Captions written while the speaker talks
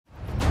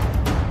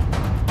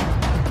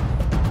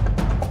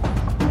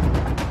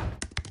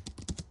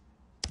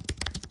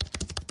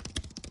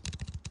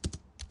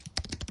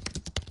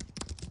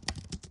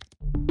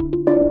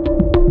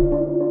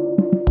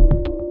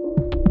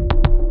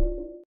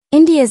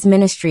India's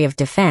Ministry of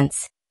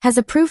Defense has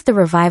approved the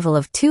revival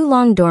of two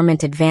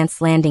long-dormant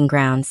advanced landing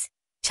grounds,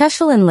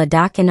 Chushul in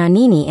Ladakh and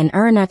Anini in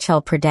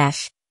Arunachal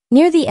Pradesh,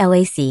 near the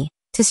LAC,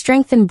 to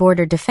strengthen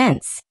border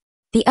defense.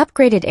 The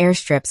upgraded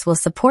airstrips will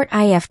support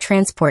IF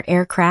transport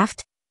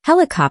aircraft,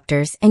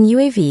 helicopters, and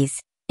UAVs,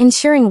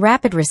 ensuring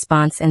rapid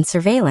response and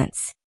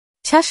surveillance.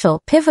 Chushul,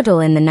 pivotal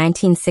in the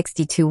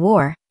 1962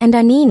 war, and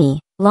Anini,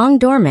 long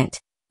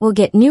dormant, will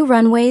get new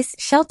runways,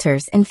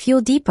 shelters, and fuel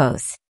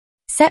depots.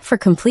 Set for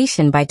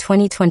completion by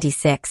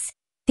 2026,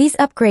 these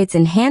upgrades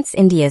enhance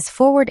India's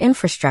forward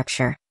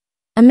infrastructure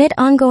amid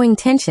ongoing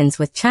tensions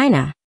with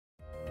China.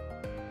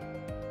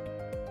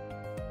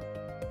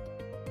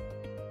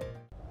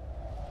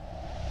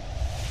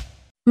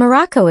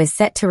 Morocco is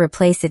set to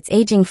replace its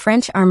aging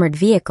French armored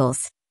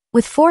vehicles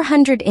with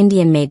 400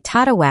 Indian-made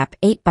Tata WhAP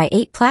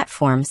 8x8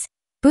 platforms,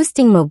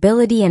 boosting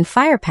mobility and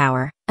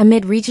firepower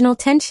amid regional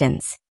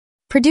tensions.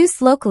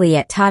 Produced locally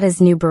at Tata's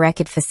new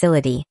Bharat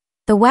facility,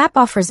 the WhAP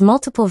offers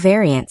multiple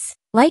variants: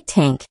 light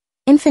tank,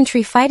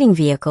 infantry fighting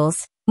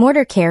vehicles,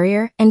 mortar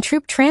carrier, and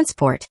troop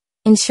transport,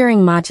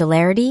 ensuring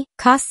modularity,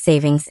 cost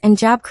savings, and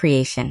job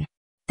creation.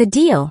 The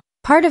deal,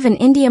 part of an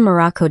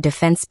India-Morocco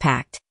defense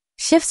pact,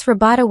 shifts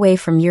Rabat away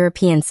from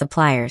European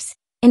suppliers,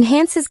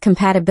 enhances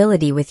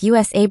compatibility with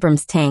U.S.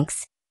 Abrams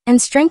tanks,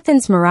 and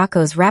strengthens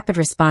Morocco's rapid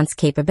response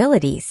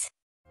capabilities.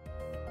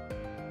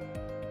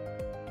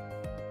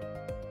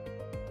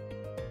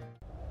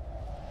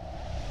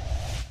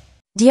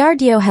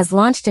 DRDO has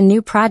launched a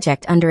new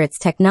project under its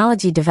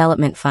Technology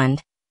Development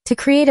Fund to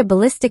create a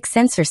ballistic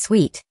sensor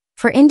suite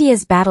for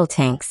India's battle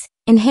tanks,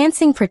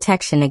 enhancing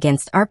protection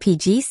against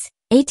RPGs,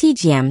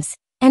 ATGMs,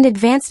 and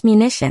advanced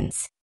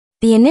munitions.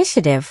 The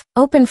initiative,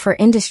 open for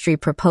industry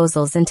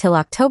proposals until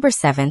October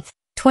 7,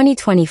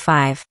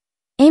 2025,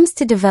 aims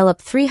to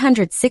develop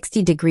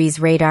 360 degrees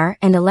radar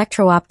and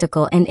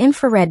electro-optical and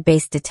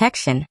infrared-based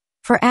detection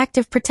for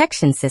active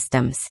protection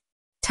systems.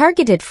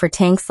 Targeted for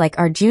tanks like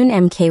Arjun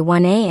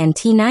Mk1A and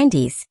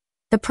T-90s,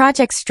 the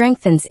project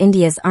strengthens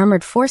India's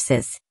armored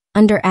forces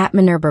under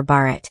Atmanirbhar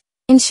Bharat,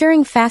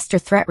 ensuring faster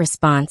threat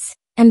response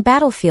and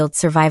battlefield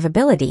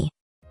survivability.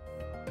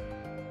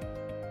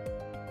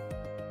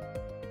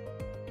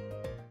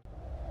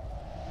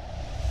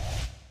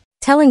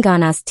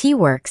 Telangana's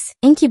T-Works,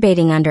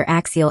 incubating under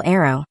Axial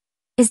Aero,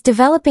 is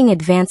developing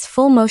advanced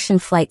full-motion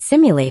flight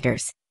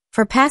simulators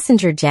for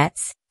passenger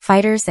jets,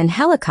 fighters, and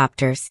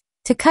helicopters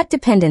to cut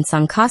dependence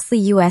on costly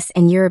US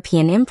and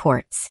European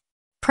imports.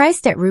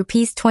 Priced at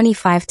Rs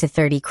 25 to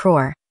 30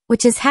 crore,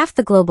 which is half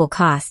the global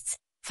costs,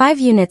 5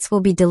 units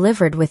will be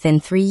delivered within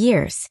 3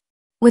 years.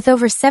 With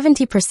over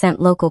 70%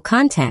 local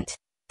content,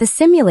 the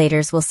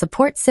simulators will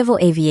support civil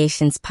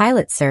aviation's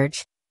pilot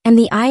surge and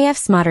the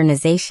IF's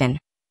modernization,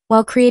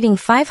 while creating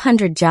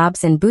 500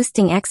 jobs and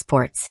boosting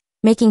exports,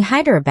 making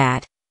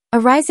Hyderabad a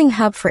rising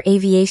hub for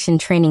aviation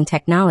training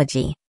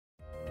technology.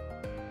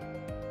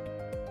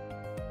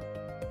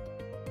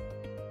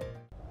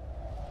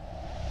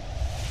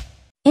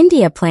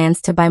 India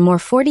plans to buy more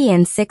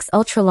 40N6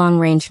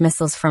 ultra-long-range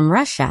missiles from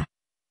Russia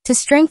to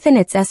strengthen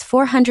its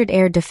S-400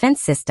 air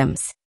defense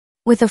systems.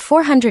 With a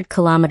 400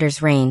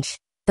 kilometers range,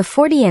 the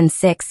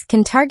 40N6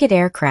 can target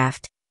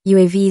aircraft,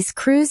 UAVs,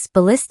 cruise,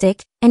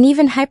 ballistic, and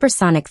even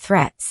hypersonic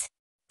threats.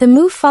 The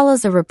move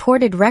follows a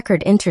reported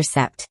record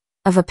intercept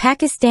of a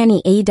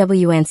Pakistani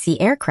AWNC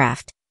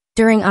aircraft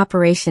during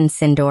Operation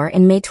Sindoor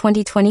in May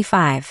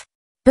 2025.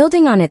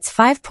 Building on its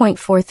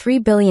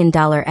 $5.43 billion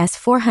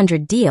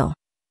S-400 deal,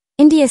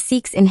 India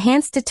seeks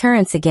enhanced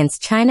deterrence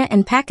against China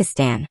and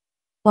Pakistan,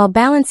 while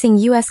balancing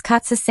U.S.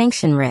 COTSA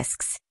sanction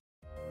risks.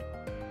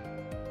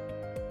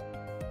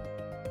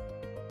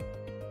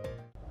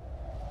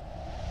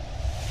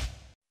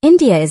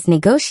 India is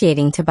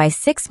negotiating to buy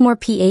 6 more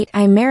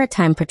P-8I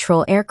maritime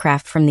patrol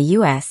aircraft from the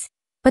U.S.,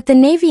 but the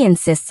Navy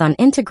insists on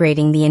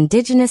integrating the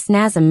indigenous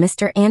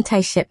NASM-MR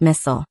anti-ship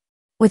missile.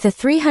 With a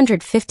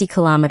 350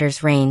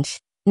 kilometers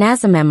range,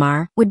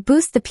 NASM-MR would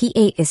boost the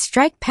P-8's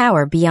strike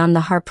power beyond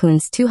the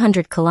Harpoon's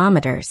 200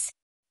 kilometers.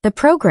 The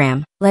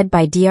program, led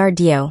by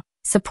DRDO,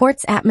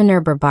 supports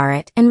Atmanirbhar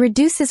Bharat and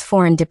reduces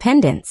foreign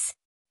dependence.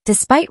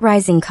 Despite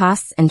rising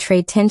costs and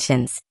trade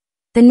tensions,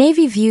 the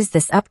Navy views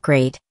this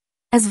upgrade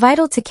as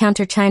vital to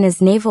counter China's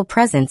naval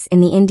presence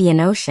in the Indian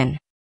Ocean.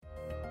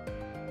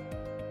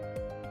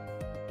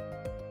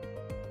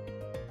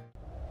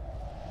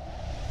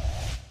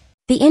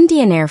 The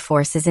Indian Air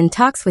Force is in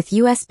talks with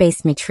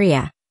U.S.-based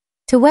Maitreya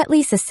to wet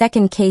lease a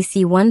second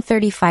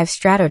KC-135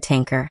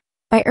 Stratotanker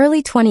by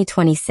early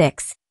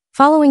 2026,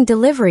 following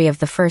delivery of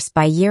the first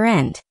by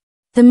year-end.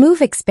 The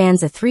move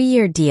expands a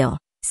 3-year deal,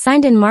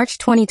 signed in March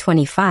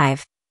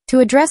 2025, to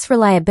address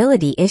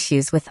reliability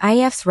issues with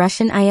IF's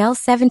Russian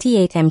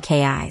IL-78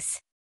 MKIs.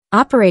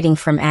 Operating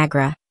from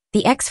Agra,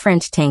 the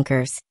ex-French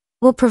tankers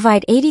will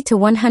provide 80 to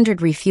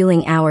 100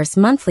 refueling hours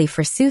monthly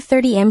for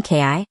Su-30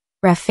 MKI,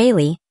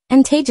 Refueling,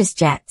 and Tejas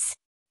jets.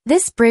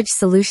 This bridge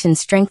solution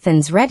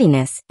strengthens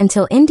readiness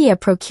until India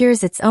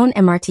procures its own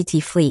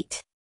MRTT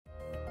fleet.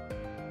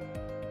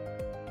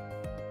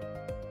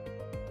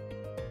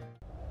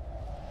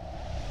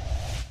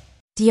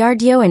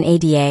 DRDO and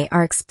ADA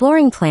are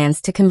exploring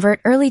plans to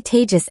convert early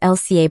Tejas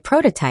LCA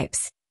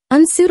prototypes,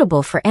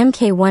 unsuitable for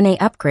Mk1A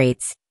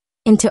upgrades,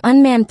 into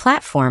unmanned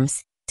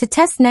platforms to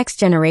test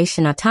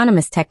next-generation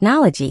autonomous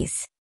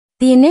technologies.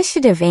 The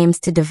initiative aims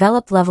to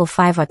develop Level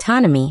 5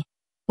 autonomy,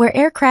 where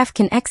aircraft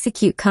can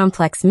execute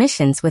complex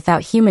missions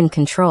without human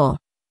control,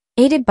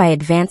 aided by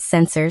advanced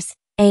sensors,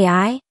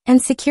 AI,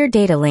 and secure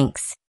data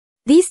links.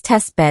 These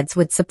testbeds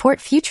would support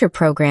future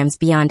programs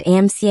beyond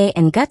AMCA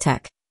and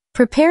GUTUK,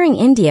 preparing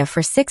India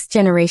for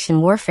sixth-generation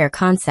warfare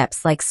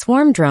concepts like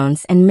swarm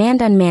drones and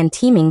manned-unmanned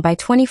teaming by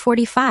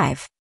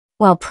 2045.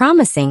 While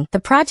promising, the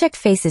project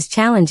faces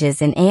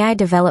challenges in AI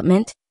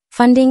development,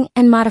 funding,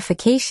 and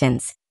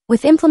modifications,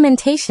 with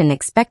implementation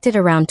expected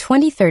around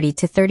 2030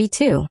 to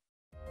 32.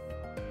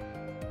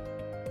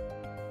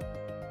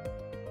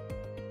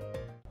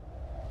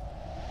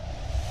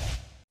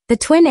 The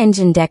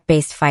twin-engine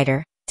deck-based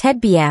fighter,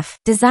 TEDBF,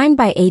 designed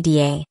by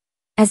ADA,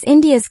 as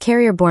India's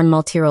carrier-borne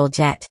multi-role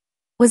jet,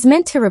 was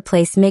meant to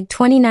replace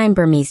MiG-29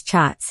 Burmese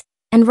Chots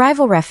and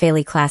rival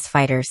Refueling-class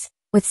fighters,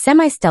 with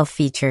semi-stealth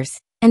features,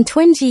 and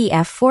twin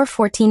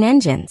GEF-414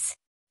 engines.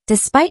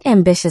 Despite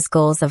ambitious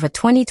goals of a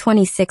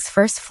 2026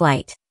 first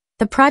flight,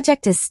 the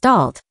project is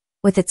stalled,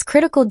 with its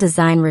critical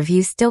design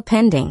review still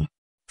pending.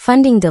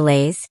 Funding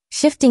delays,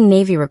 shifting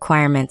Navy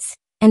requirements,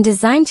 and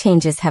design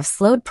changes have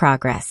slowed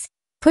progress,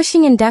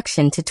 pushing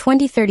induction to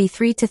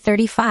 2033 to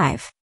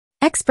 35.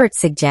 Experts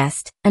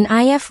suggest an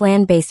IF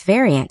land-based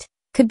variant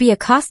could be a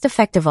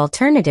cost-effective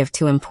alternative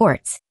to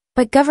imports,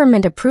 but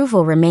government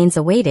approval remains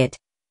awaited,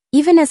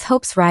 even as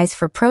hopes rise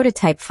for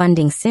prototype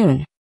funding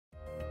soon.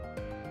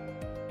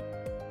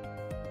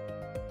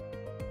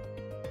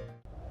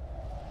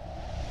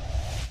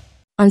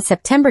 On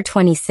September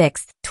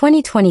 26,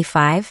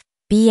 2025,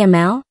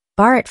 BEML,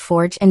 Bharat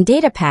Forge and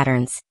Data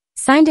Patterns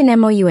signed an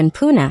MOU in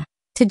Pune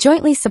to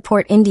jointly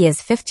support India's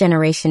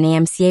fifth-generation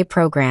AMCA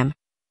program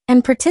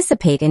and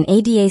participate in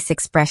ADA's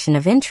expression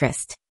of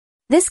interest.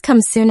 This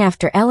comes soon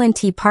after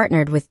L&T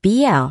partnered with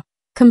BEL,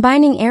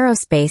 combining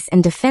aerospace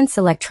and defense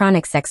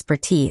electronics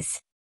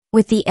expertise.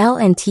 With the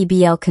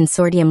L&T-BL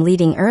consortium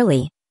leading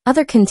early,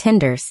 other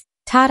contenders,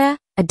 Tata,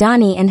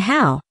 Adani and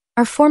HAL,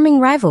 are forming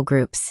rival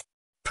groups.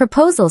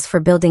 Proposals for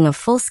building a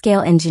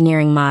full-scale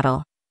engineering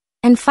model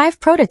and 5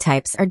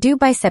 prototypes are due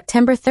by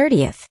September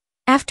 30th,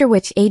 after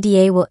which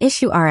ADA will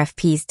issue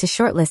RFPs to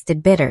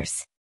shortlisted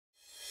bidders.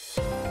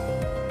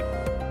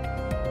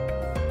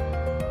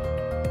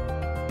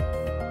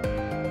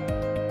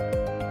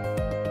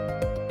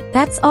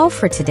 That's all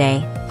for today.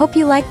 Hope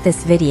you liked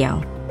this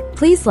video.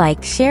 Please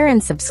like, share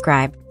and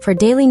subscribe for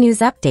daily news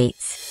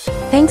updates.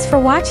 Thanks for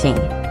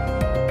watching.